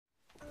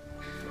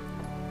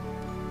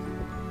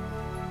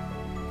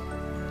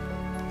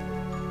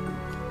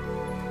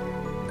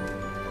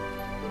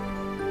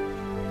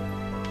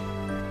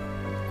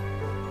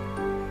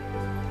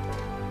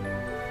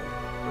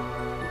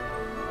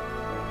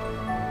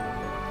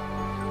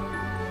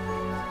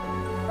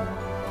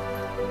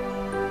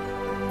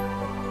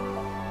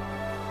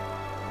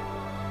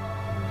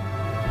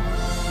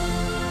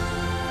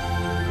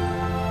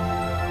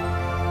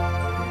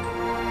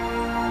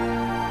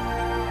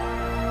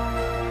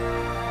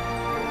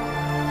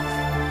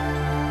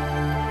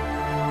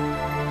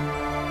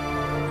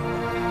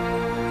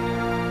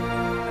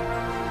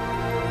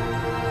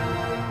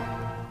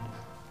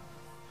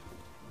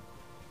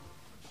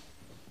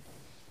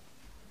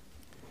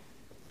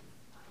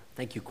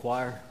Thank you,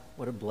 choir.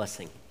 What a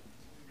blessing.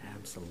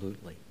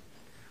 Absolutely.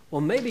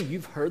 Well, maybe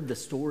you've heard the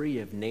story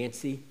of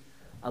Nancy,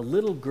 a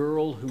little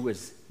girl who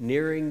was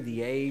nearing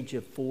the age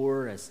of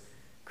 4 as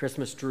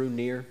Christmas drew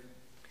near.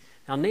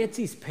 Now,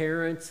 Nancy's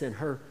parents and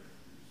her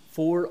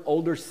 4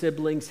 older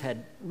siblings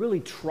had really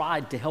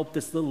tried to help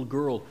this little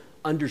girl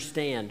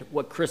understand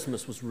what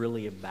Christmas was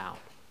really about,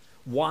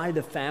 why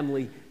the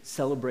family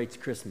celebrates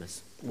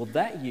Christmas. Well,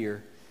 that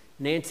year,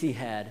 Nancy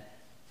had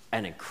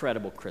an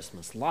incredible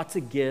Christmas. Lots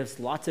of gifts,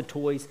 lots of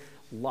toys,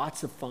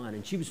 lots of fun.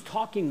 And she was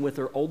talking with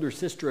her older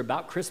sister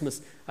about Christmas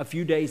a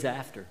few days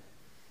after.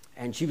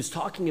 And she was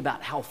talking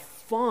about how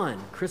fun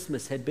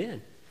Christmas had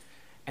been.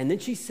 And then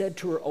she said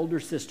to her older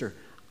sister,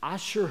 "I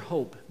sure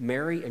hope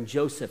Mary and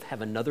Joseph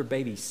have another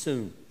baby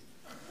soon."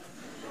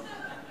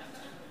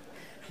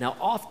 Now,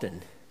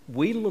 often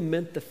we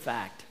lament the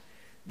fact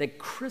that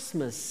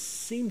Christmas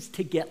seems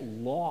to get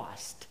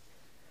lost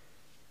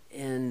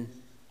in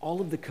all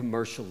of the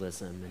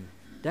commercialism and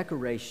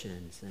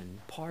decorations and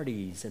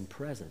parties and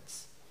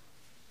presents.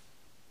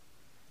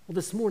 Well,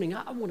 this morning,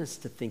 I want us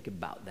to think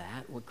about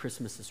that, what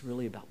Christmas is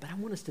really about, but I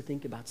want us to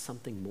think about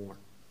something more.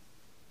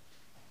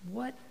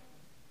 What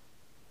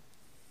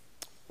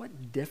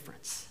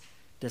difference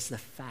does the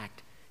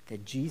fact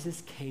that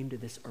Jesus came to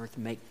this earth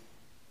make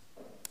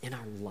in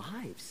our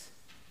lives?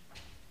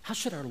 How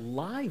should our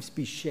lives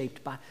be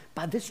shaped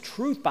by this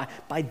truth,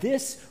 by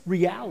this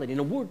reality?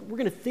 And we're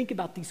going to think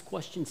about these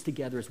questions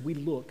together as we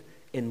look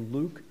in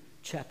Luke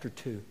chapter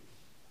 2.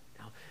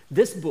 Now,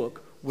 this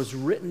book was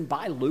written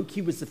by Luke.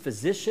 He was a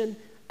physician,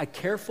 a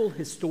careful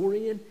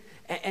historian,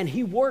 and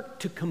he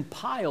worked to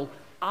compile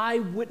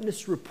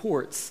eyewitness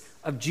reports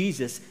of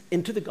Jesus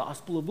into the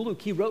Gospel of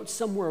Luke. He wrote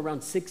somewhere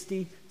around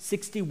 60,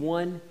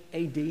 61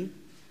 AD,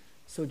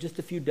 so just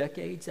a few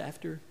decades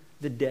after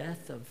the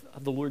death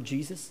of the Lord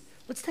Jesus.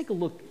 Let's take a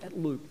look at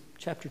Luke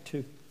chapter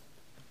 2.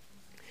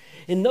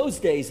 In those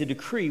days, a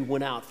decree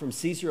went out from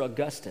Caesar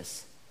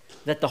Augustus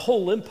that the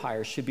whole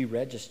empire should be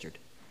registered.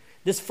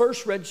 This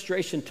first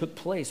registration took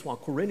place while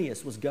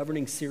Quirinius was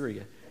governing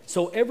Syria,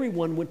 so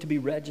everyone went to be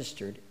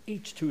registered,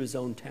 each to his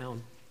own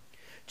town.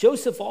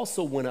 Joseph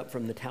also went up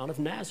from the town of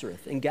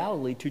Nazareth in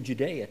Galilee to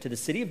Judea, to the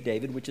city of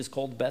David, which is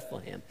called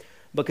Bethlehem,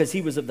 because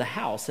he was of the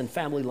house and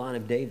family line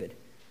of David,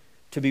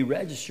 to be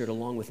registered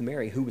along with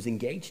Mary, who was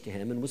engaged to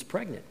him and was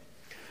pregnant.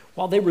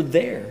 While they were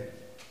there,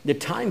 the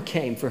time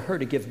came for her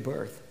to give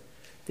birth.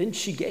 Then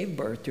she gave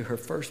birth to her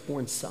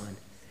firstborn son,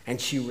 and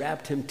she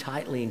wrapped him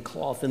tightly in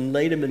cloth and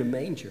laid him in a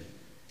manger,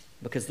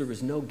 because there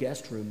was no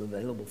guest room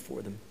available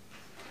for them.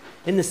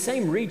 In the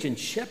same region,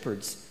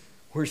 shepherds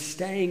were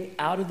staying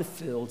out of the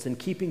fields and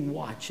keeping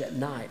watch at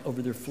night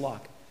over their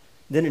flock.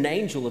 Then an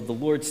angel of the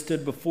Lord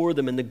stood before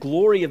them, and the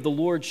glory of the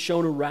Lord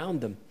shone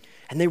around them,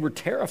 and they were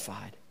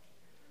terrified.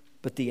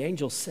 But the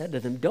angel said to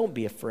them, "Don't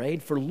be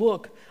afraid, for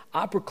look,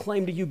 I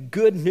proclaim to you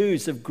good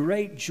news of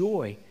great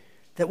joy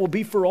that will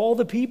be for all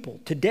the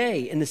people.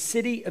 Today, in the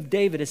city of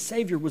David, a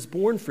Savior was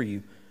born for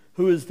you,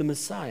 who is the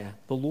Messiah,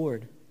 the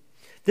Lord.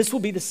 This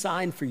will be the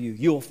sign for you.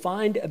 You will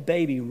find a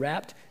baby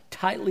wrapped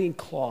tightly in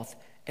cloth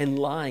and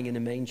lying in a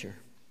manger."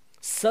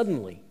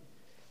 Suddenly,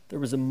 there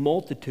was a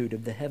multitude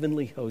of the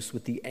heavenly hosts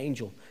with the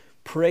angel,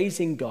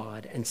 praising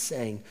God and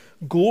saying,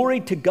 "Glory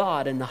to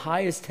God in the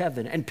highest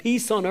heaven, and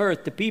peace on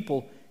earth to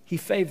people he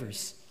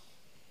favors."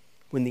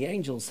 When the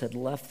angels had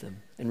left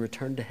them and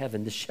returned to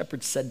heaven, the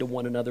shepherds said to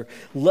one another,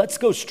 "Let's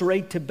go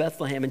straight to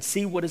Bethlehem and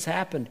see what has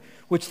happened,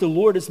 which the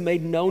Lord has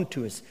made known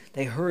to us."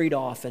 They hurried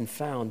off and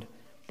found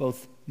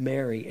both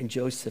Mary and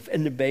Joseph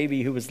and the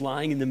baby who was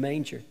lying in the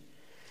manger.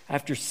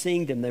 After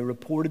seeing them, they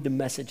reported the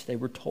message they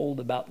were told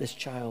about this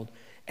child,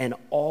 and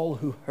all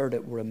who heard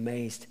it were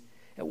amazed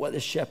at what the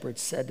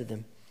shepherds said to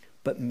them.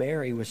 But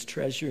Mary was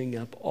treasuring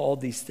up all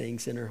these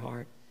things in her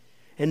heart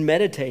and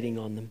meditating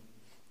on them.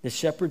 The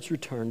shepherds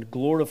returned,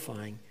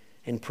 glorifying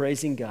and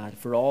praising God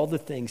for all the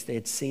things they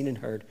had seen and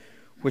heard,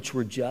 which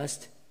were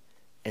just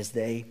as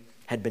they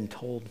had been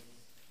told.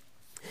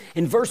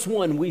 In verse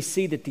 1, we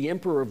see that the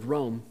emperor of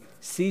Rome,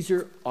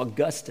 Caesar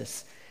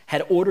Augustus,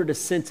 had ordered a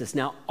census.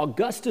 Now,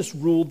 Augustus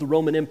ruled the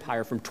Roman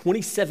Empire from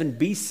 27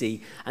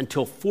 BC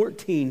until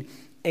 14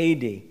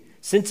 AD.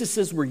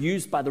 Censuses were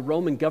used by the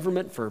Roman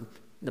government for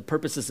the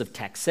purposes of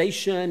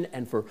taxation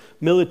and for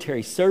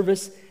military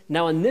service.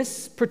 Now, in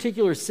this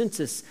particular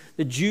census,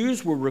 the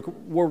Jews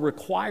were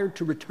required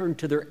to return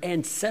to their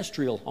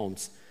ancestral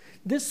homes.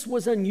 This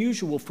was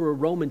unusual for a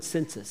Roman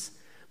census,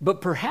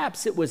 but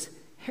perhaps it was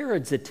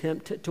Herod's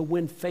attempt to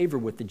win favor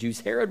with the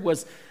Jews. Herod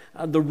was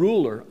the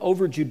ruler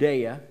over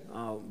Judea,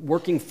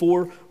 working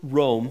for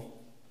Rome,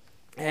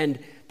 and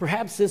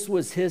perhaps this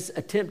was his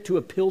attempt to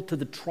appeal to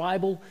the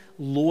tribal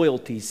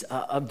loyalties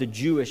of the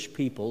Jewish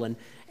people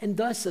and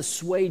thus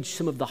assuage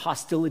some of the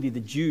hostility the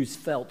Jews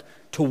felt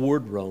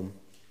toward Rome.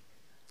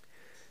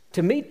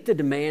 To meet the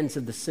demands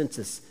of the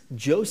census,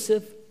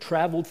 Joseph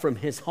traveled from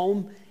his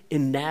home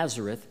in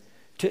Nazareth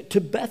to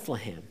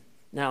Bethlehem.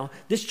 Now,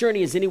 this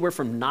journey is anywhere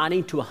from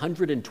 90 to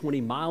 120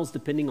 miles,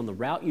 depending on the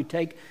route you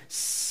take,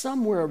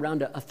 somewhere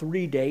around a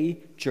 3-day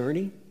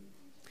journey.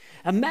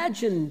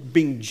 Imagine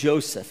being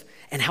Joseph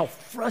and how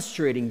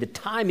frustrating the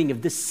timing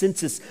of this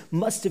census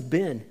must have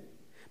been.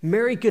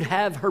 Mary could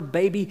have her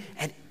baby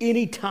at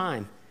any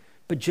time,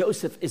 but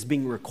Joseph is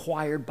being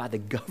required by the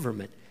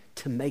government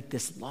to make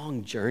this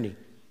long journey.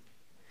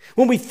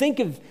 When we think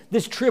of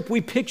this trip, we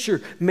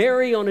picture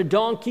Mary on a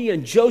donkey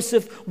and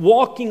Joseph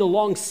walking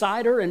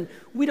alongside her, and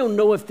we don't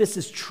know if this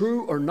is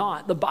true or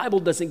not. The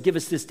Bible doesn't give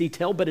us this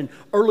detail, but an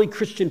early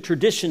Christian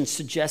tradition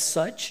suggests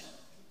such.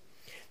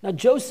 Now,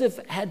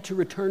 Joseph had to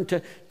return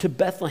to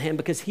Bethlehem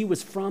because he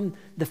was from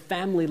the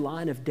family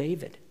line of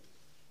David.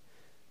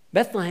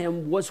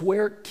 Bethlehem was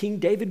where King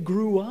David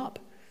grew up.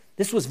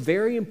 This was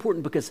very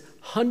important because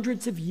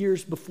hundreds of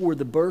years before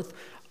the birth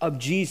of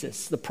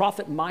Jesus, the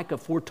prophet Micah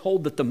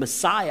foretold that the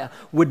Messiah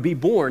would be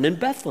born in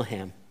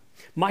Bethlehem.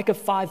 Micah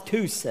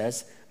 5:2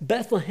 says,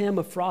 "Bethlehem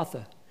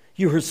Ephrathah,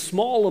 you are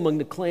small among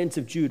the clans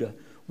of Judah.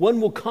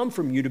 One will come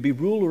from you to be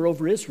ruler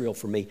over Israel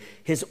for me.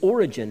 His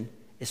origin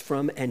is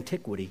from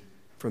antiquity,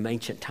 from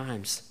ancient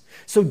times."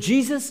 So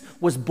Jesus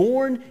was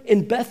born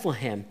in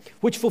Bethlehem,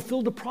 which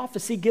fulfilled a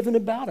prophecy given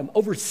about him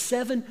over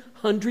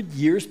 700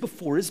 years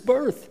before his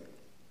birth.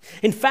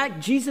 In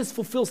fact, Jesus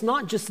fulfills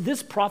not just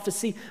this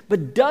prophecy,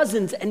 but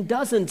dozens and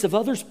dozens of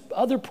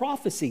other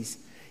prophecies.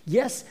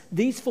 Yes,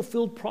 these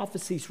fulfilled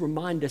prophecies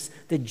remind us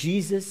that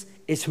Jesus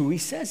is who he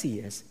says he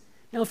is.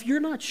 Now, if you're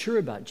not sure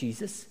about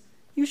Jesus,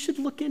 you should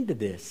look into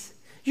this.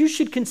 You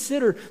should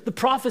consider the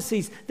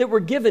prophecies that were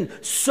given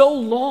so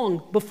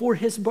long before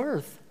his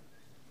birth.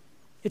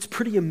 It's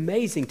pretty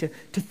amazing to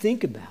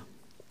think about.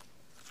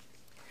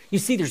 You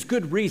see, there's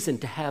good reason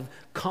to have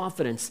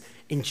confidence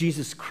in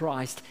Jesus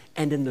Christ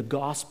and in the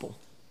gospel.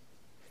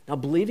 Now,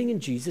 believing in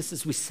Jesus,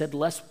 as we said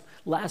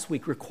last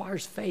week,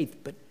 requires faith,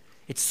 but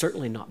it's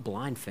certainly not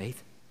blind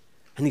faith.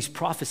 And these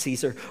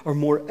prophecies are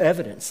more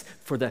evidence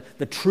for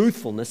the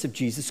truthfulness of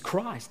Jesus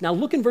Christ. Now,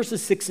 look in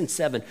verses 6 and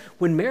 7.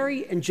 When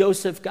Mary and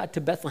Joseph got to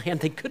Bethlehem,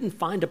 they couldn't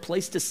find a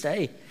place to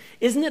stay.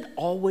 Isn't it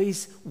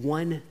always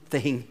one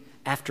thing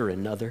after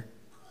another?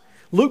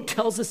 Luke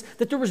tells us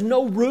that there was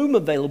no room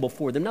available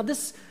for them. Now,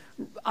 this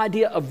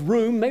idea of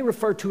room may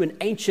refer to an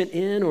ancient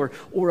inn or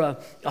a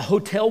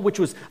hotel, which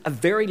was a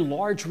very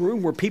large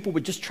room where people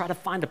would just try to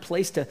find a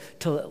place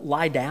to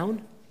lie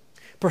down.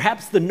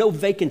 Perhaps the no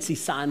vacancy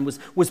sign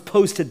was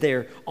posted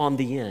there on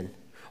the inn.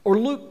 Or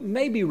Luke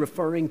may be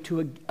referring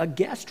to a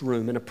guest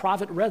room in a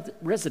private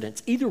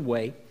residence. Either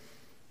way,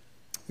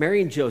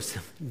 Mary and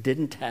Joseph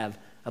didn't have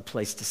a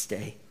place to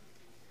stay.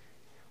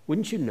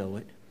 Wouldn't you know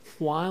it?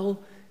 While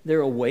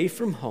they're away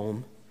from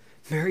home,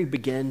 Mary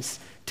begins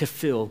to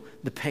feel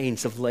the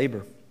pains of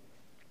labor.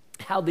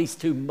 How these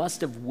two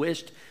must have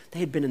wished they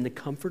had been in the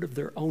comfort of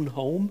their own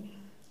home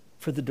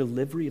for the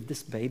delivery of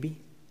this baby.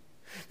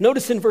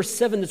 Notice in verse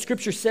 7, the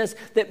scripture says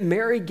that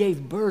Mary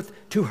gave birth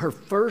to her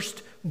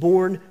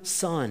firstborn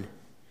son,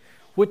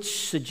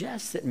 which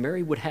suggests that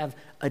Mary would have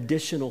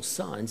additional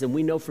sons. And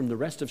we know from the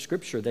rest of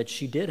scripture that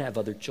she did have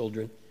other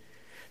children.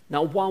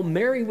 Now, while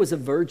Mary was a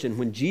virgin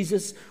when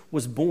Jesus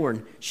was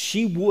born,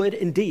 she would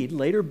indeed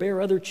later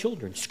bear other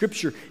children.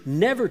 Scripture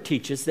never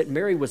teaches that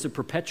Mary was a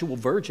perpetual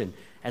virgin,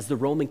 as the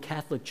Roman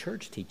Catholic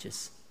Church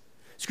teaches.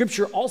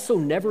 Scripture also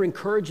never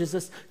encourages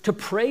us to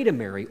pray to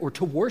Mary or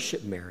to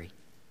worship Mary.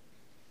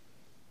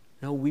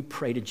 No, we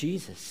pray to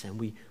Jesus and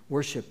we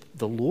worship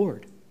the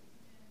Lord.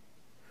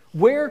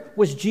 Where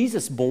was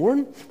Jesus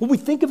born? Well, we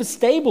think of a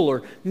stable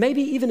or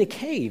maybe even a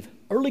cave.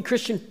 Early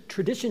Christian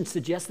tradition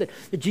suggests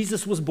that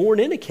Jesus was born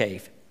in a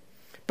cave.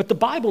 But the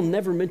Bible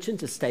never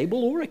mentions a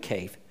stable or a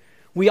cave.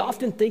 We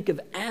often think of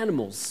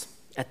animals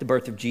at the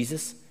birth of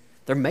Jesus.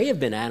 There may have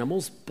been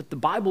animals, but the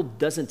Bible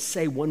doesn't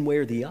say one way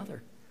or the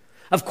other.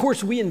 Of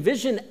course, we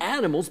envision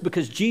animals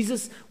because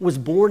Jesus was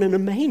born in a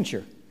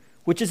manger,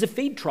 which is a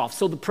feed trough.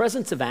 So the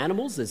presence of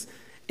animals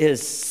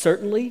is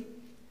certainly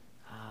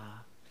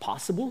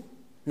possible,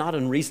 not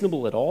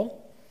unreasonable at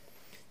all.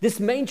 This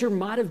manger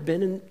might have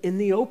been in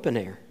the open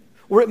air,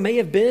 or it may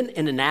have been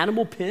in an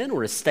animal pen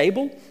or a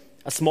stable,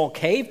 a small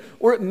cave,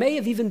 or it may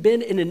have even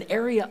been in an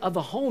area of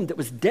a home that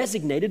was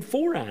designated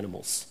for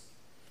animals.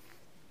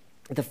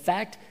 The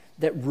fact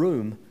that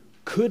room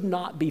could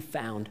not be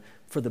found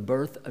for the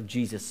birth of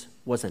Jesus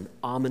was an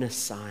ominous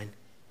sign,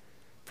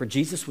 for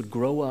Jesus would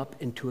grow up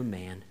into a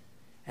man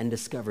and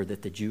discover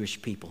that the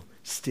Jewish people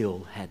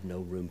still had no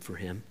room for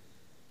him.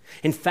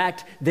 In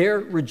fact, their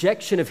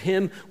rejection of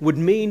him would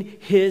mean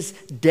his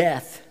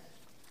death.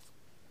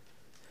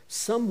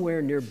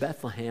 Somewhere near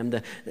Bethlehem,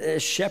 the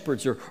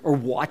shepherds are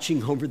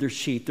watching over their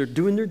sheep. They're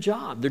doing their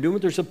job. They're doing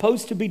what they're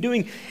supposed to be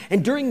doing.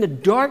 And during the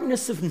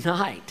darkness of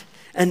night,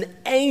 an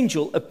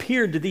angel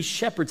appeared to these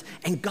shepherds,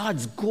 and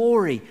God's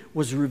glory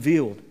was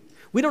revealed.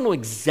 We don't know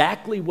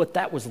exactly what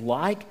that was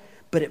like,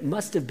 but it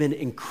must have been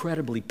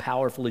incredibly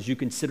powerful as you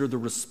consider the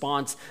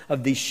response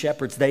of these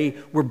shepherds. They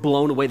were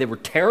blown away. They were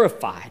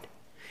terrified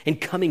and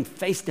coming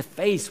face to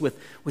face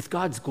with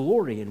God's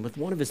glory and with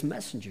one of his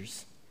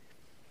messengers.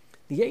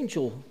 The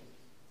angel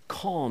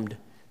calmed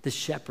the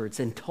shepherds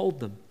and told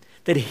them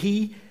that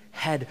he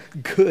had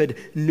good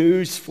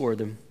news for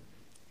them.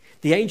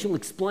 The angel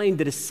explained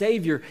that a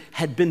Savior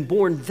had been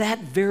born that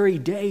very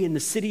day in the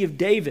city of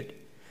David.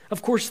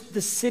 Of course,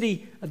 the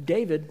city of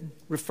David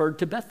referred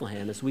to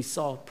Bethlehem, as we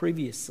saw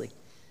previously.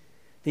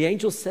 The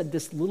angel said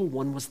this little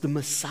one was the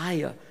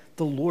Messiah,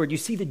 the Lord. You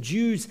see, the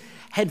Jews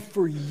had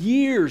for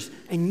years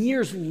and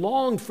years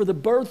longed for the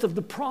birth of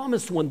the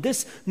promised one,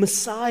 this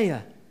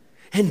Messiah.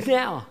 And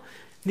now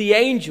the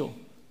angel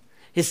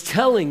is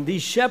telling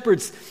these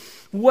shepherds,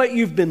 what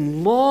you've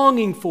been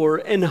longing for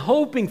and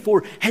hoping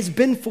for has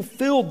been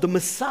fulfilled. The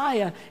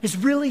Messiah is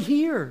really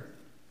here.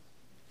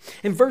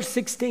 In verse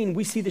 16,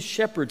 we see the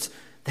shepherds.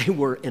 They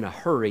were in a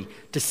hurry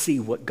to see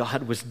what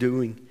God was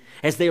doing.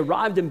 As they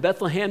arrived in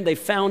Bethlehem, they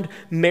found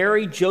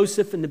Mary,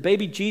 Joseph, and the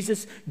baby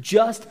Jesus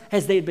just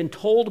as they had been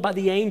told by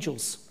the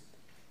angels.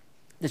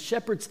 The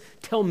shepherds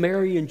tell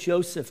Mary and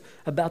Joseph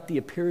about the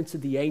appearance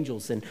of the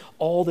angels and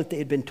all that they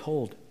had been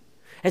told.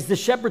 As the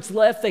shepherds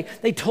left,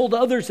 they told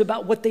others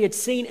about what they had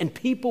seen, and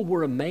people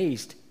were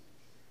amazed.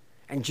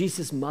 And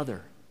Jesus'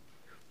 mother,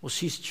 well,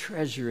 she's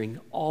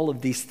treasuring all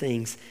of these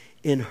things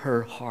in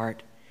her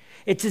heart.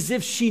 It's as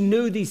if she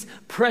knew these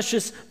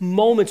precious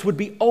moments would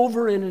be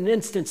over in an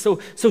instant. So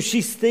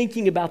she's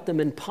thinking about them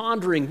and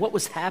pondering what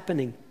was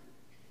happening.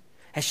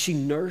 As she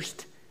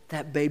nursed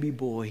that baby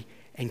boy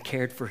and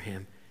cared for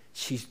him,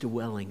 she's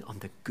dwelling on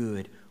the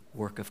good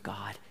work of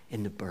God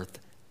in the birth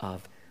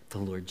of the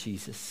Lord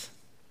Jesus.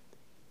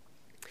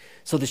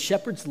 So the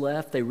shepherds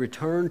left. They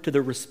returned to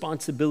their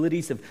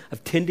responsibilities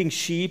of tending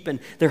sheep, and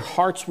their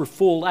hearts were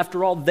full.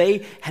 After all,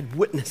 they had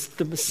witnessed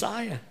the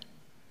Messiah.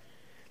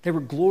 They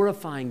were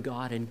glorifying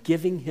God and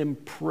giving him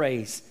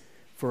praise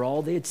for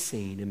all they had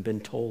seen and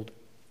been told.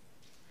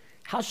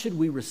 How should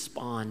we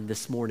respond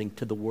this morning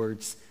to the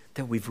words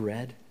that we've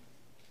read?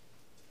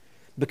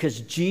 Because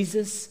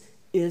Jesus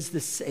is the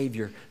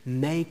Savior.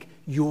 Make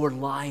your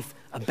life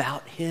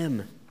about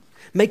him.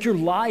 Make your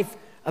life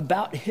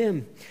about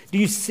him. Do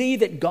you see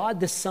that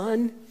God the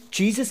Son,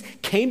 Jesus,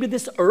 came to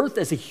this earth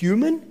as a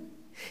human?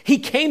 He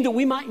came that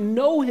we might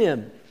know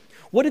him.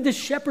 What did the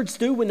shepherds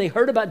do when they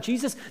heard about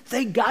Jesus?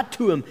 They got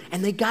to him,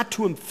 and they got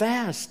to him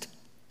fast.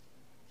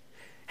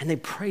 And they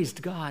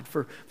praised God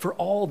for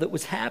all that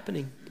was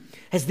happening.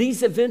 As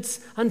these events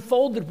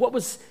unfolded, what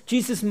was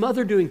Jesus'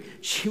 mother doing?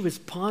 She was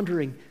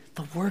pondering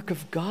the work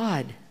of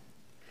God.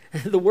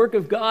 The work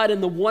of God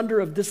and the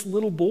wonder of this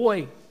little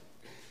boy.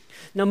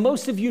 Now,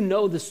 most of you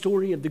know the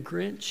story of the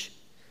Grinch,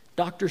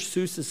 Dr.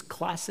 Seuss's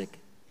classic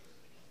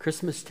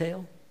Christmas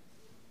tale.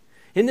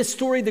 In this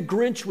story, the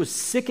Grinch was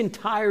sick and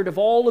tired of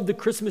all of the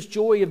Christmas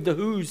joy of the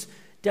Who's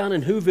down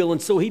in Whoville,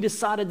 and so he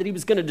decided that he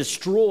was going to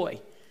destroy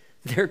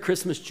their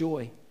Christmas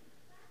joy.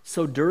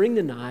 So during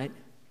the night,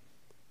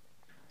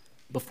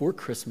 before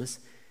Christmas,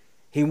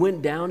 he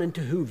went down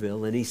into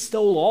Whoville and he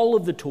stole all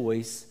of the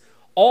toys,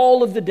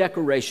 all of the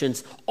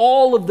decorations,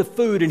 all of the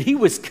food, and he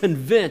was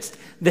convinced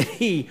that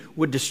he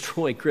would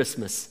destroy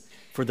Christmas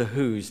for the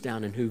Who's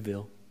down in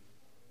Whoville.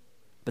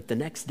 But the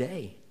next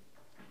day,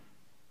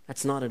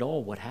 that's not at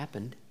all what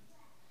happened.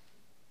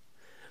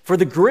 For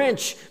the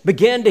Grinch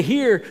began to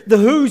hear the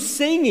Who's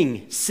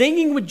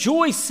singing with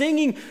joy,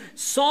 singing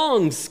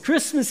songs,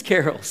 Christmas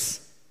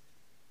carols.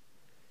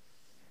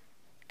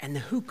 And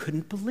the Who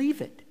couldn't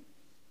believe it.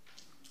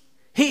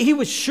 He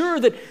was sure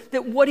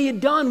that what he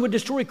had done would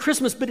destroy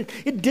Christmas, but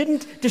it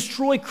didn't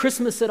destroy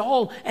Christmas at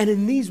all. And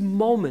in these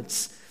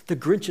moments, the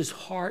Grinch's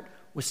heart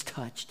was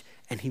touched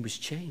and he was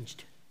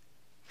changed.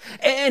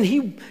 And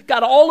he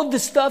got all of the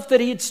stuff that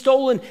he had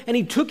stolen and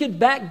he took it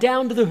back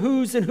down to the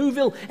Who's in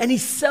Whoville and he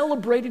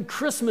celebrated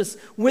Christmas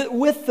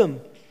with them.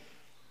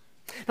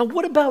 Now,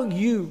 what about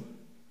you?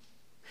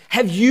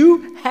 Have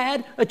you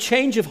had a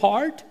change of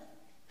heart?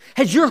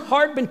 Has your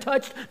heart been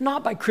touched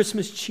not by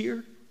Christmas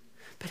cheer,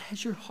 but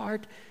has your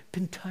heart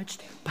been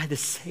touched by the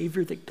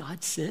Savior that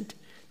God sent,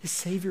 the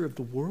Savior of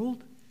the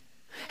world?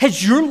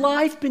 Has your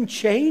life been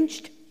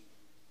changed?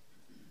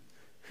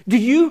 Do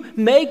you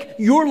make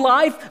your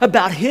life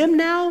about him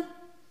now?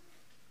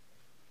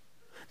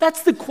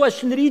 That's the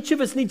question that each of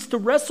us needs to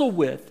wrestle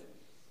with.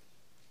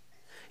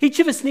 Each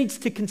of us needs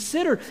to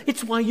consider.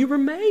 It's why you were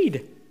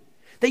made,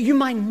 that you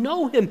might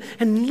know him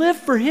and live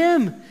for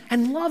him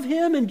and love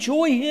him,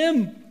 enjoy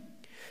him.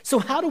 So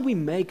how do we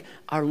make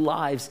our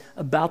lives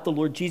about the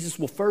Lord Jesus?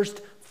 Well,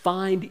 first,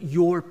 find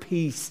your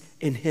peace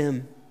in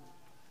him.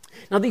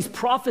 Now, these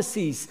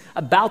prophecies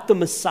about the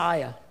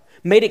Messiah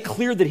made it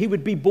clear that he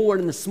would be born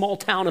in the small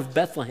town of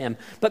Bethlehem.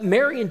 But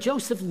Mary and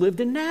Joseph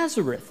lived in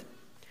Nazareth.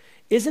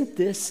 Isn't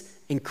this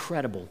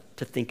incredible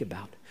to think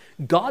about?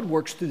 God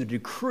works through the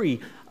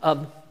decree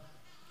of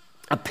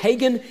a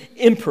pagan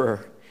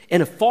emperor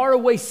in a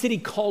faraway city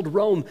called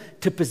Rome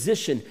to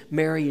position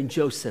Mary and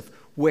Joseph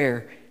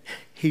where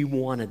he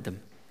wanted them,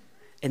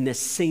 in this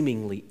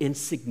seemingly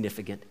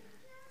insignificant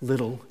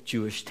little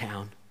Jewish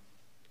town.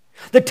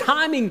 The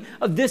timing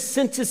of this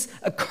census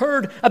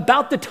occurred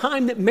about the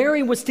time that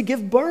Mary was to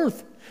give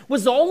birth.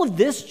 Was all of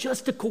this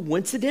just a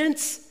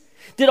coincidence?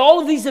 Did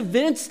all of these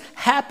events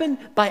happen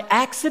by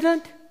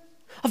accident?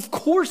 Of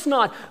course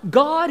not.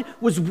 God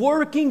was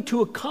working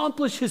to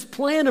accomplish his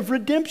plan of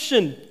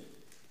redemption.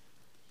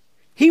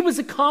 He was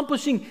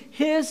accomplishing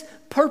his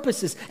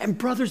purposes. And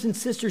brothers and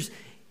sisters,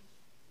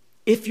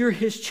 if you're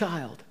his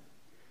child,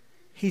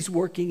 he's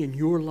working in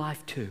your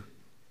life too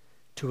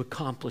to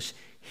accomplish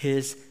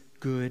his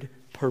good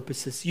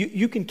purposes.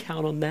 You can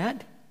count on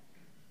that.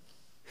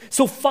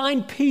 So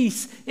find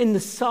peace in the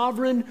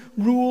sovereign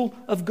rule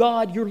of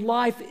God. Your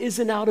life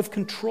isn't out of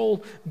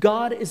control.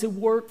 God is at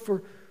work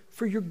for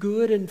your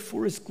good and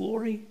for his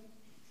glory.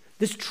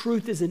 This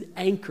truth is an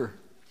anchor,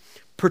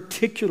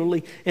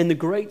 particularly in the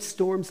great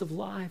storms of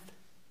life.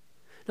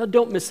 Now,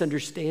 don't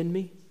misunderstand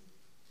me.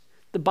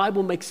 The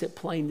Bible makes it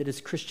plain that as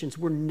Christians,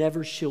 we're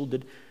never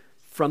shielded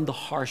from the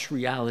harsh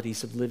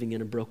realities of living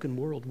in a broken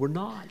world. We're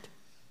not.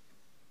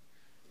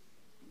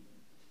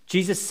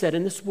 Jesus said,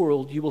 in this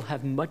world you will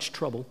have much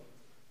trouble,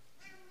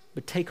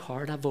 but take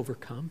heart, I've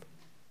overcome.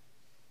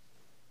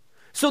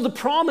 So the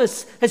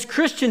promise as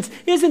Christians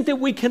isn't that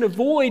we can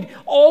avoid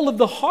all of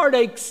the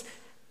heartaches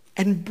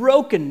and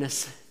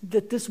brokenness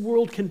that this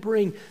world can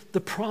bring.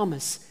 The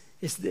promise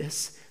is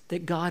this,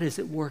 that God is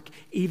at work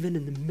even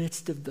in the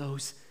midst of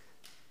those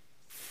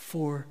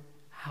for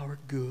our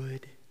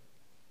good.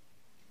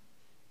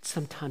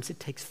 Sometimes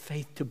it takes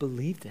faith to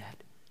believe that.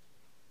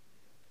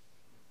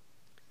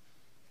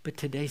 But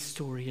today's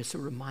story is a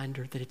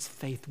reminder that it's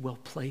faith well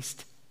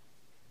placed,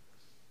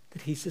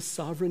 that he's a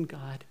sovereign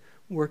God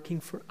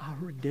working for our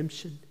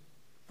redemption.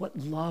 What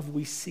love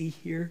we see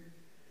here.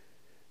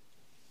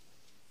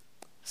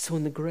 So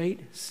in the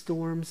great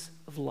storms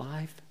of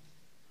life,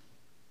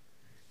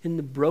 in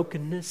the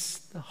brokenness,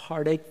 the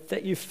heartache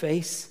that you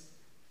face,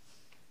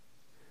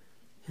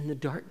 in the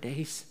dark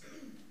days,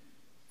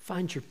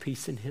 find your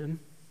peace in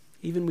him.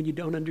 Even when you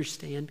don't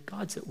understand,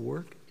 God's at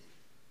work.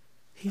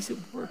 He's at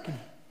work and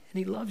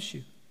he loves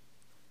you.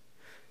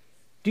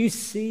 Do you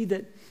see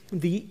that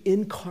the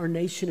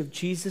incarnation of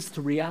Jesus,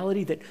 the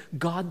reality that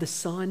God the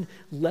Son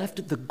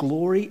left the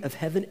glory of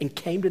heaven and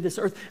came to this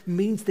earth,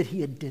 means that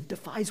he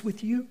identifies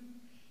with you?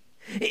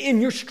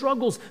 In your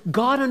struggles,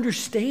 God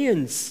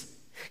understands.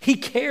 He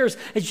cares.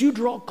 As you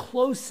draw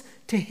close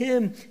to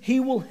him, he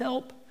will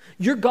help.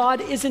 Your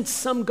God isn't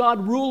some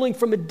God ruling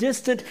from a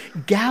distant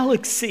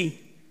galaxy.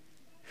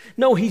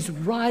 No, he's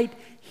right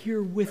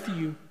here with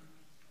you.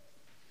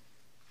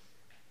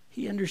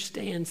 He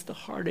understands the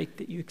heartache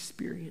that you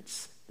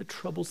experience, the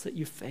troubles that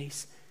you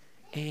face,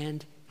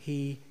 and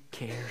he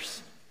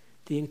cares.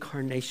 The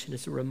incarnation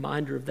is a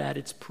reminder of that.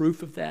 It's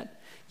proof of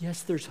that.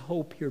 Yes, there's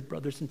hope here,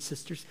 brothers and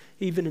sisters,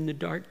 even in the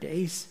dark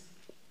days.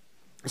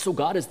 So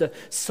God is the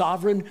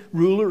sovereign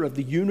ruler of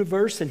the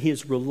universe, and he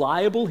is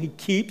reliable. He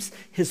keeps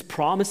his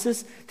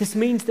promises. This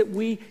means that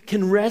we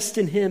can rest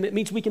in him. It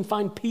means we can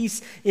find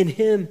peace in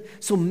him.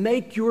 So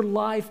make your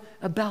life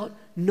about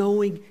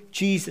knowing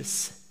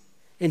Jesus.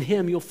 In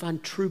him, you'll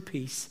find true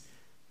peace,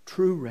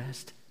 true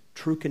rest,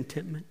 true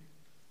contentment.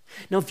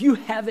 Now, if you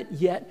haven't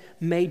yet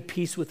made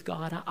peace with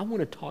God, I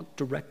want to talk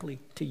directly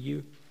to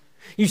you.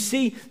 You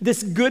see,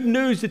 this good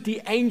news that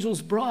the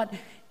angels brought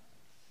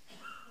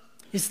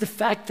is the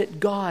fact that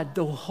God,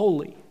 though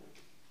holy,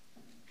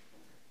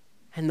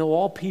 and though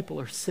all people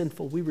are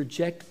sinful, we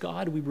reject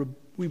God,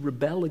 we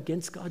rebel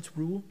against God's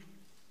rule.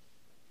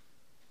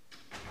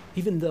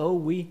 Even though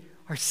we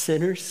are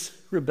sinners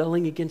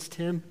rebelling against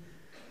him,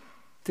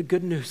 the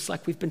good news,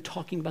 like we've been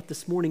talking about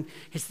this morning,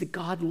 is that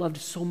God loved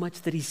so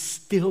much that he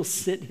still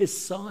sent his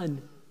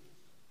Son.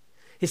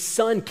 His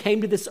Son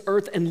came to this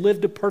earth and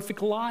lived a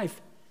perfect life.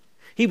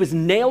 He was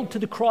nailed to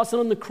the cross, and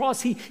on the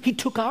cross, he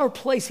took our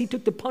place. He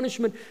took the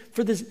punishment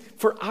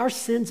for our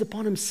sins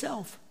upon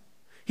himself.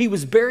 He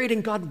was buried,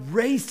 and God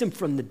raised him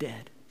from the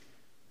dead.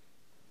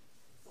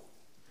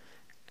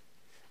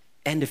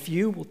 And if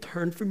you will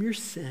turn from your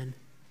sin,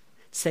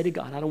 say to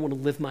God, I don't want to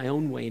live my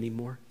own way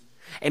anymore,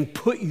 and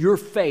put your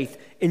faith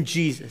in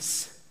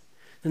Jesus,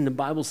 then the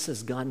Bible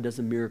says God does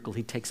a miracle.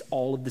 He takes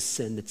all of the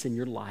sin that's in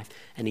your life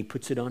and he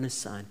puts it on his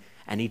Son,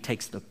 and he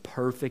takes the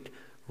perfect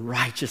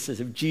righteousness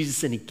of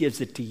Jesus and he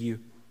gives it to you.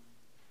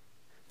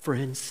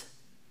 Friends,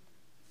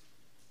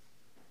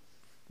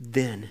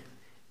 then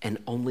and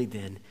only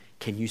then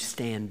can you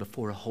stand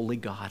before a holy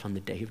God on the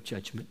day of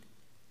judgment.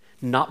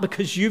 Not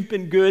because you've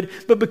been good,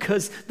 but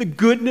because the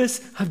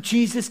goodness of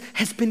Jesus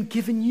has been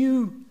given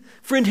you.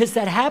 Friend, has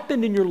that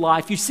happened in your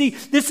life? You see,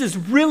 this is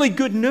really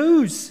good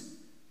news.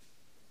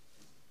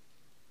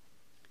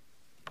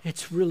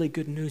 It's really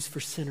good news for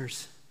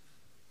sinners.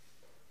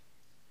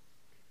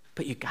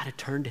 But you got to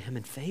turn to him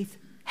in faith.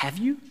 Have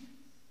you?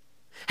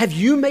 Have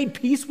you made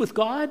peace with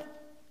God?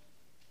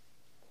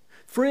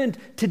 Friend,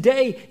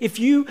 today, if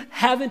you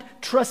haven't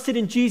trusted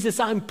in Jesus,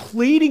 I'm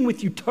pleading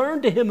with you,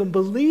 turn to him and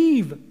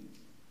believe.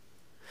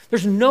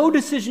 There's no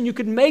decision you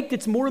could make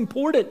that's more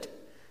important.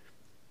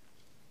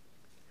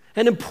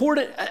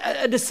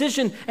 A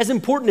decision as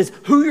important as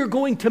who you're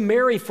going to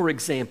marry, for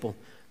example,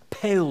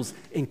 pales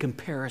in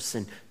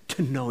comparison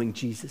to knowing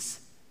Jesus.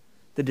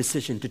 The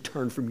decision to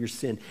turn from your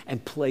sin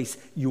and place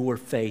your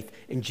faith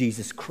in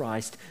Jesus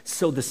Christ.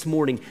 So this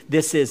morning,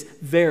 this is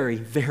very,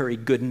 very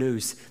good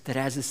news that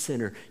as a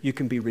sinner, you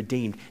can be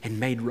redeemed and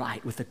made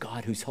right with a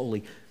God who's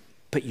holy.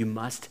 But you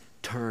must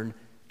turn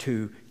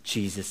to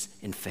Jesus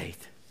in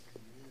faith.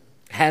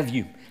 Have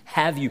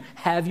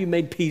you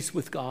made peace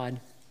with God?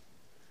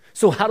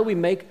 So how do we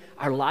make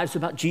our lives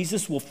about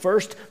Jesus? Well,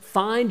 first,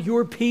 find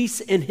your peace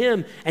in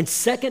him. And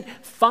second,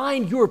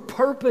 find your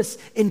purpose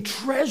in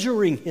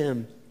treasuring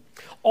him.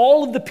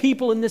 All of the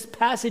people in this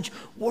passage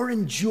were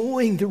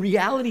enjoying the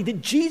reality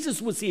that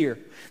Jesus was here.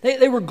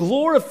 They were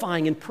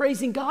glorifying and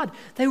praising God.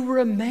 They were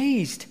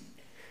amazed.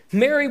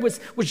 Mary was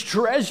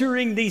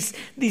treasuring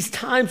these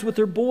times with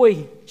her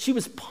boy. She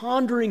was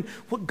pondering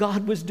what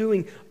God was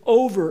doing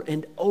over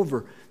and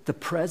over. The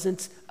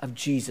presence of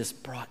Jesus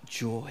brought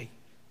joy.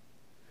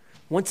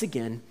 Once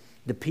again,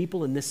 the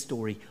people in this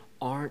story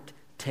aren't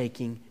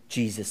taking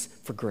Jesus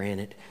for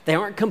granted. They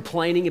aren't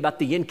complaining about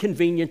the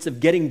inconvenience of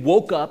getting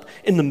woke up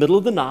in the middle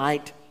of the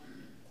night.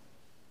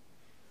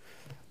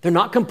 They're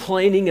not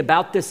complaining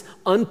about this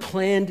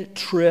unplanned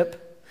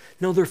trip.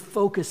 No, their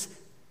focus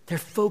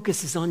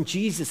is on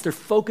Jesus. Their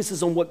focus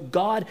is on what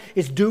God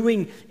is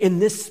doing in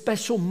this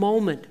special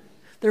moment.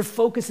 Their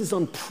focus is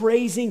on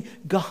praising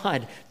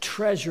God,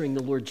 treasuring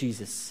the Lord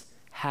Jesus.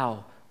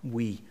 How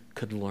we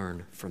could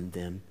learn from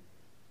them.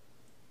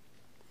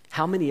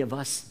 How many of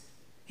us,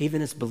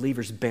 even as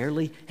believers,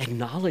 barely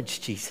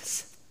acknowledge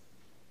Jesus?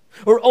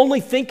 Or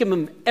only think of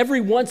him every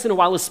once in a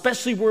while,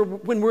 especially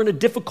when we're in a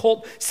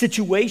difficult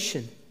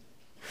situation.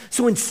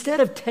 So instead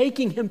of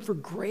taking him for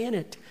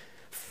granted,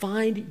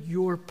 find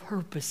your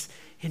purpose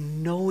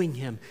in knowing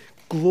him,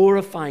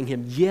 glorifying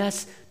him,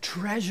 yes,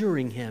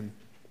 treasuring him.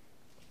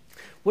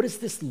 What does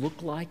this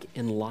look like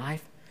in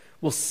life?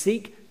 Well,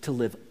 seek to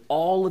live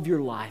all of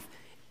your life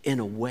in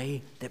a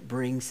way that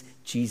brings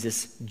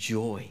Jesus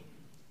joy.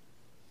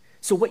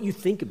 So what you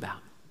think about,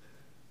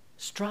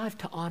 strive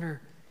to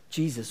honor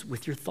Jesus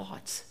with your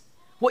thoughts.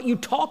 What you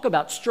talk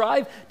about,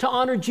 strive to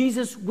honor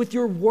Jesus with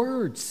your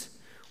words.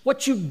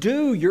 What you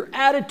do, your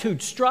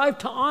attitude, strive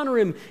to honor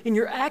him in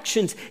your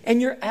actions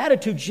and your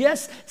attitudes.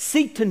 Yes,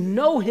 seek to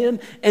know him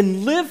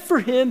and live for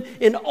him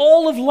in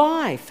all of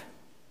life.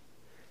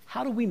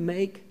 How do we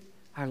make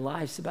our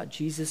lives about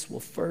Jesus? Well,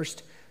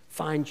 first,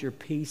 find your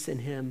peace in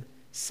him.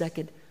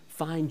 Second,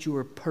 find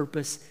your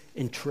purpose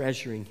in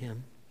treasuring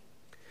him.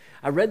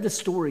 I read the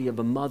story of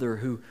a mother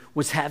who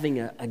was having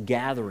a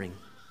gathering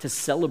to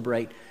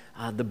celebrate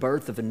the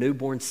birth of a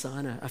newborn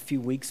son a few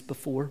weeks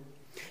before.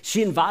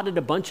 She invited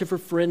a bunch of her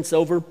friends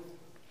over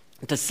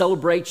to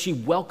celebrate. She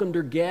welcomed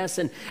her guests,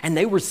 and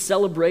they were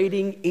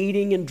celebrating,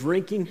 eating, and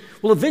drinking.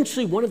 Well,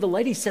 eventually one of the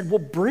ladies said, well,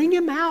 bring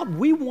him out.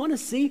 We want to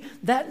see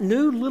that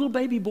new little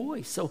baby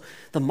boy. So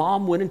the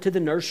mom went into the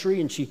nursery,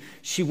 and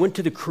she went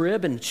to the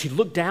crib, and she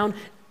looked down,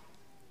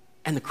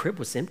 and the crib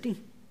was empty.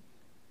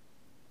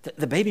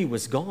 The baby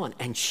was gone,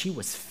 and she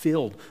was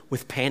filled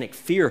with panic.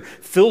 Fear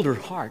filled her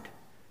heart.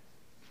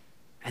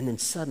 And then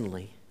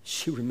suddenly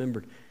she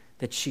remembered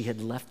that she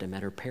had left him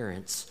at her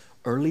parents'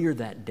 earlier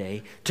that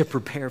day to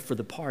prepare for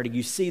the party.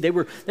 You see, they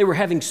were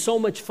having so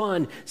much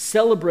fun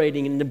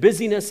celebrating in the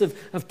busyness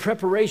of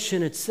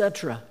preparation,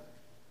 etc.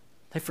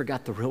 They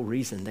forgot the real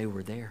reason they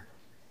were there.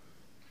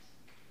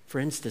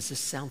 Friends, does this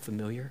sound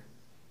familiar?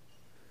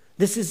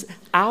 This is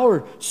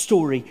our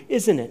story,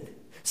 isn't it?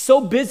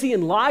 So busy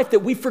in life that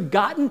we've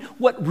forgotten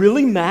what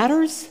really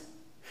matters,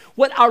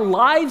 what our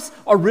lives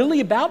are really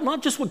about,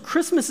 not just what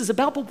Christmas is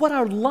about, but what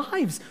our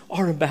lives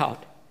are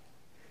about.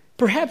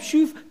 Perhaps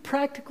you've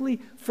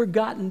practically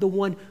forgotten the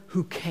one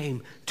who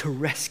came to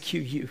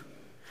rescue you,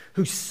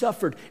 who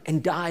suffered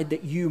and died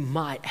that you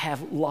might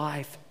have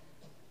life.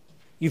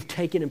 You've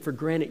taken him for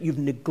granted. You've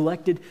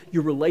neglected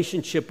your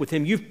relationship with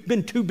him. You've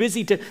been too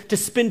busy to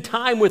spend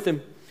time with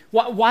him.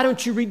 Why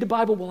don't you read the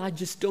Bible? Well, I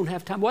just don't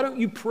have time. Why don't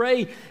you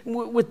pray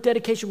with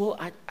dedication? Well,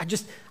 I'm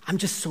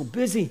just so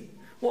busy.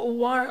 Well,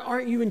 why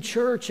aren't you in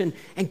church and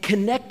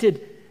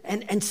connected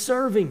and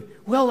serving?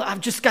 Well,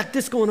 I've just got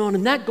this going on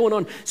and that going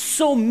on.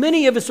 So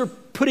many of us are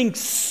putting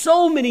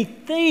so many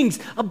things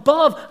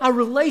above our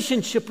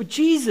relationship with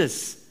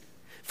Jesus.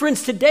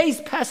 Friends,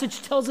 today's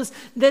passage tells us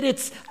that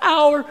it's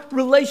our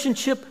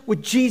relationship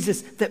with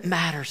Jesus that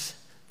matters.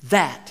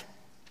 That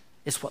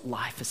is what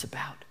life is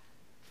about.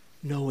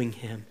 Knowing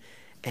him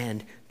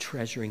and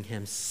treasuring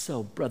him.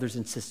 So, brothers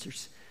and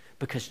sisters,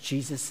 because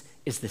Jesus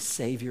is the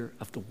Savior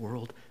of the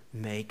world,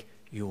 make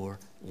your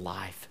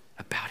life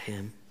about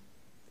him.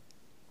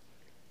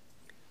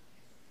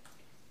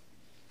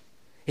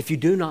 If you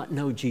do not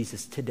know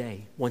Jesus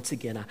today, once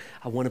again,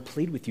 I want to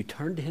plead with you,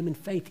 turn to him in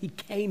faith. He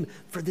came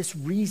for this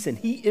reason.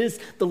 He is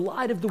the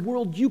light of the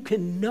world. You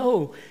can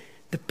know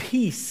the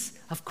peace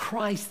of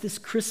Christ this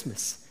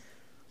Christmas.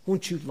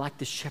 Won't you, like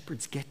the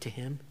shepherds, get to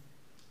him?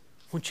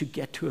 Won't you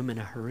get to him in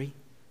a hurry?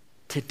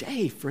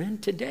 Today,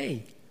 friend,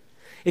 today.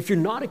 If you're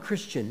not a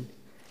Christian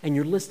and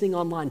you're listening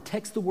online,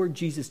 text the word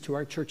Jesus to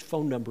our church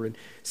phone number and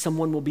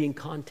someone will be in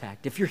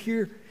contact. If you're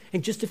here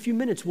in just a few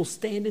minutes, we'll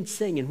stand and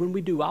sing. And when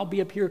we do, I'll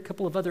be up here. A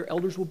couple of other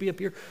elders will be up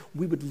here.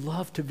 We would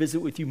love to visit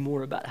with you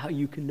more about how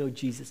you can know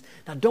Jesus.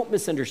 Now, don't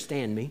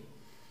misunderstand me.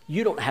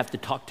 You don't have to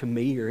talk to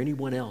me or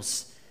anyone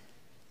else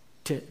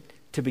to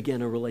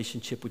begin a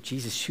relationship with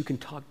Jesus. You can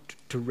talk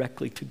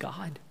directly to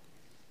God.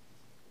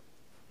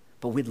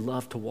 but we'd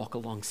love to walk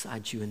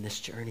alongside you in this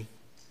journey.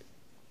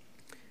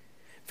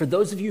 For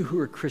those of you who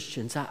are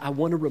Christians, I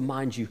want to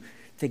remind you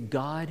that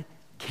God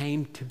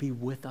came to be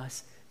with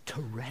us,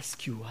 to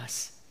rescue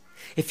us.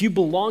 If you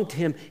belong to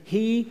him,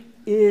 he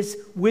is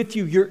with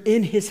you. You're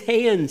in his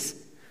hands.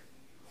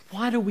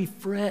 Why do we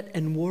fret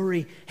and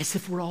worry as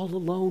if we're all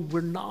alone?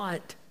 We're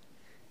not.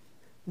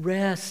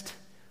 Rest,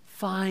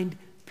 find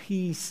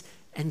peace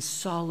and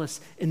solace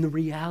in the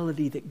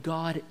reality that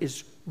God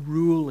is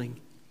ruling,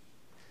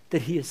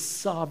 that he is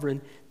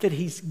sovereign, that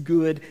he's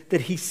good,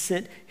 that he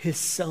sent his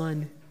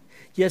son.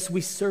 Yes,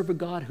 we serve a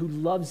God who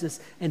loves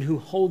us and who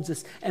holds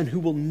us and who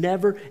will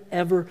never,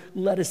 ever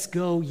let us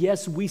go.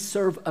 Yes, we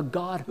serve a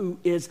God who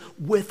is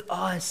with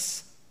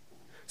us.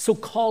 So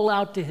call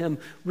out to him.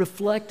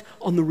 Reflect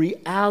on the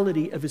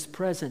reality of his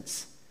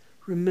presence.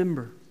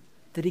 Remember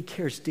that he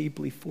cares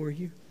deeply for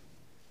you.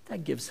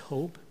 That gives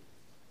hope.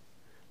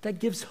 That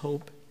gives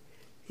hope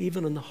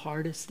even on the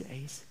hardest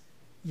days.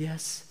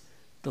 Yes,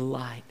 the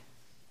light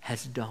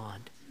has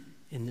dawned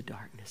in the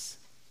darkness.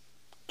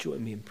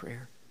 Join me in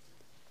prayer.